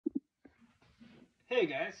Hey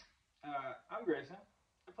guys, I'm Grayson.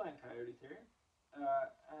 I'm playing Coyote Theory.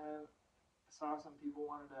 I saw some people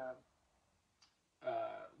wanted to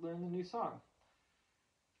learn the new song.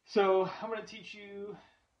 So I'm going to teach you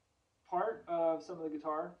part of some of the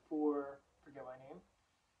guitar for Forget My Name,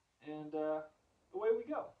 and away we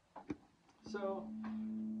go. So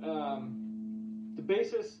the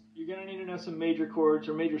basis, you're going to need to know some major chords,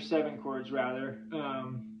 or major 7 chords rather.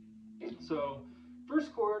 So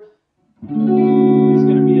first chord is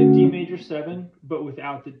going to be a D major 7, but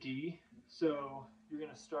without the D. So you're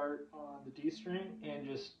going to start on the D string and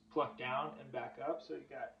just pluck down and back up. So you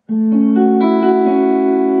got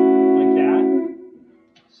like that.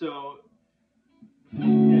 So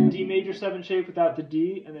a D major 7 shape without the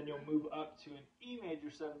D, and then you'll move up to an E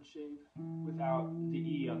major 7 shape without the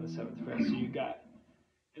E on the 7th fret. So you got,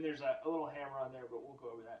 and there's a little hammer on there, but we'll go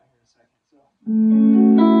over that here in a second.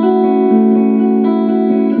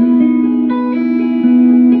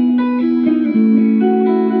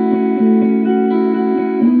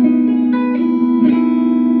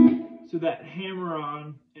 So that hammer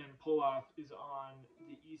on and pull off is on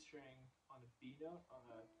the E string on the B note on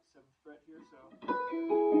the 7th fret here.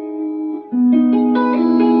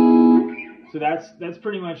 So that's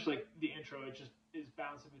pretty much like the intro. It just is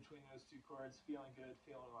bouncing between those two chords, feeling good,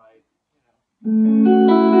 feeling light,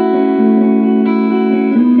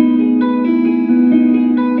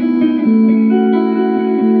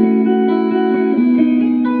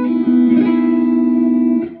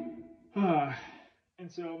 And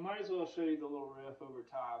so might as well show you the little riff over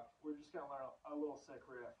top. We're just going to learn a little sick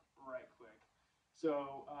riff right quick.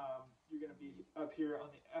 So you're going to be up here on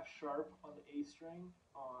the F sharp on the A string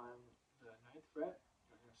on the 9th fret.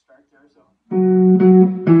 You're going to start there. So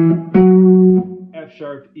F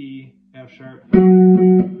sharp, E, F sharp.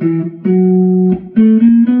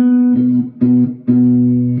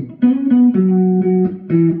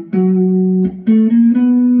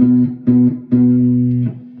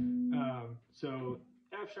 So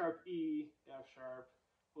F sharp, E, F sharp,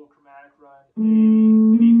 little chromatic run, A,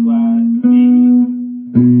 B flat, B,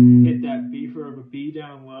 hit that B for a B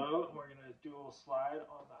down low, and we're going to do a little slide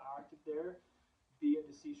on the octave there, B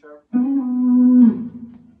into C sharp.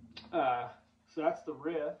 So that's the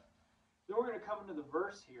riff. Then we're going to come into the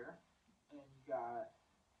verse here, and you got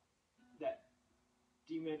that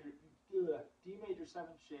D major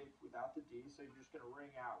 7 shape without the D, so you're just going to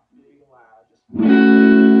ring out big and loud, just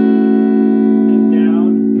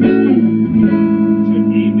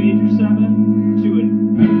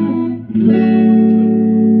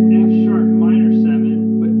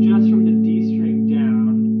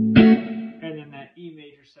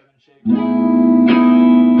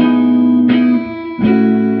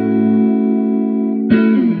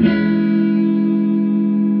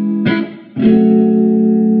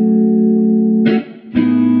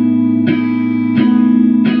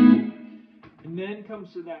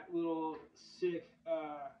comes to that little sick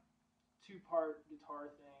 2-part guitar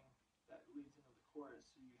thing that leads into the chorus.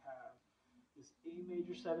 So you have this A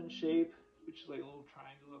major 7 shape, which is like a little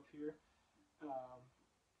triangle up here,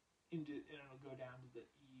 and it'll go down to the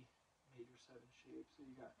E major 7 shape. So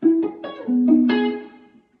you got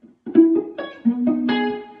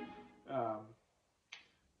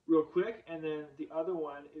real quick, and then the other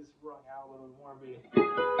one is rung out a little bit more.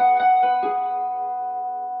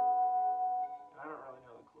 I don't really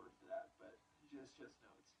know the chord for that, but just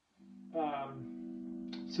notes.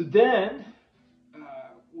 So then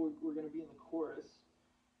we're going to be in the chorus,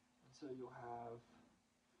 and so you'll have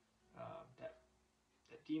that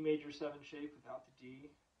D major 7 shape without the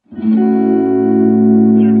D. Then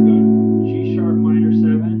I'm going to go G sharp minor 7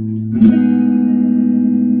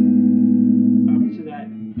 up to that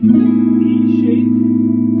E shape,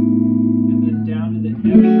 and then down to the F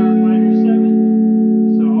sharp minor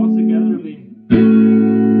 7. So all together it'll be.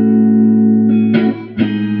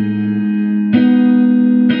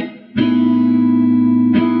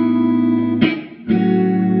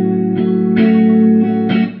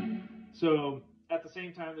 So at the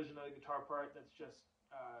same time, there's another guitar part that's just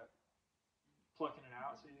plucking it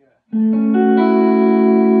out. So you got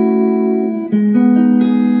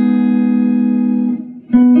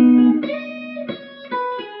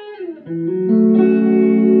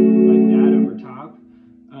like that over top.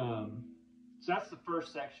 So that's the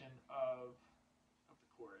first section of the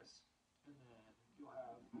chorus, and then you'll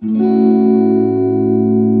have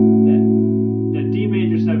that D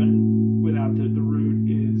major 7 without the root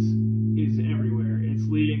is everywhere. It's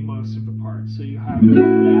leading most of the parts. So you have that,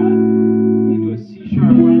 you do a C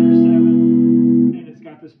sharp minor 7, and it's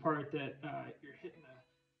got this part that you're hitting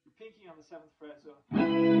your pinky on the 7th fret. So down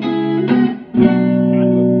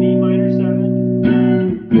to a B minor 7.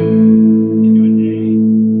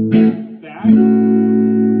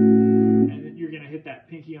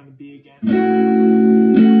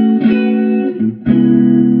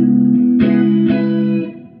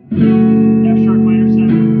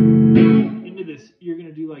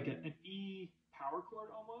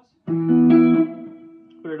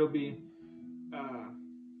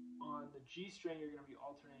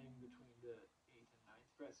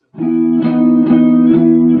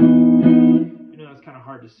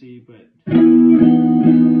 hard to see, but and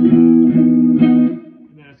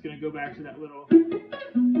then it's going to go back to that little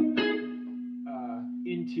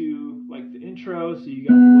into like the intro, so you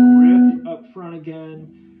got the little riff up front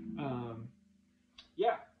again.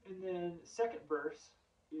 Yeah, and then second verse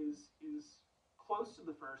is close to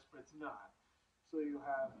the first, but it's not. So you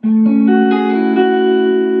have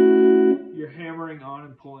you're hammering on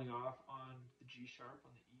and pulling off on the G sharp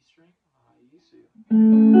on the E string. E, so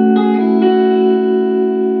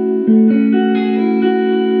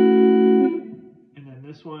and then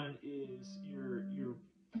this one is you're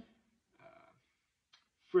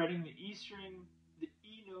fretting the E string, the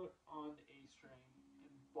E note on the A string,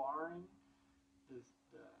 and barring the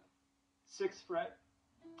sixth fret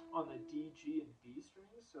on the D, G, and B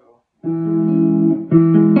strings. So.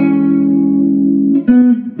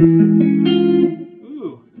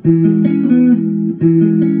 Ooh.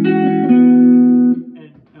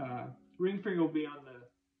 And ring finger will be on the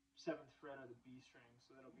seventh fret of the B string,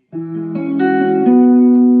 so that'll be.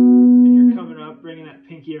 And you're coming up, bringing that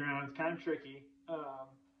pinky around. It's kind of tricky.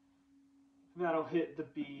 That'll hit the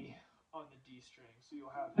B on the D string, so you'll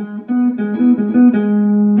have.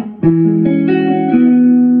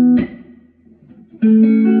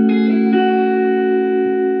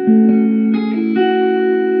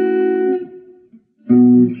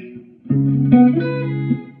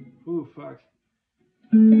 Ooh, fuck.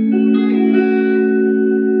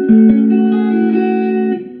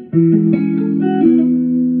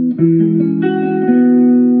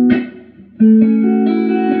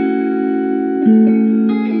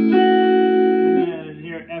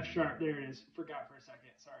 F sharp, there it is. Forgot for a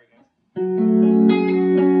second. Sorry, guys. Hit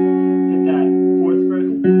that fourth fret.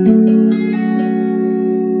 And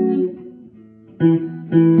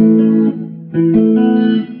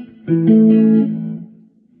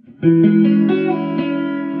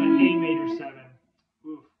that A major 7.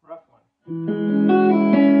 Oof, rough one.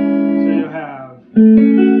 So you have.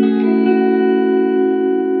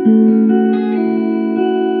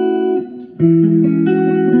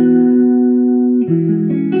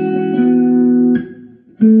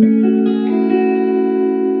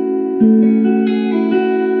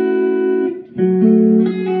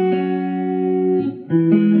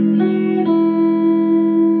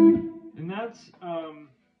 And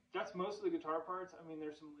that's most of the guitar parts. I mean,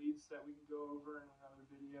 there's some leads that we can go over in another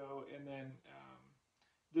video, and then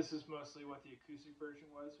this is mostly what the acoustic version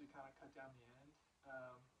was. We kind of cut down the end.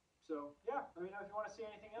 So yeah, let me know if you want to see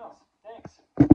anything else. Thanks.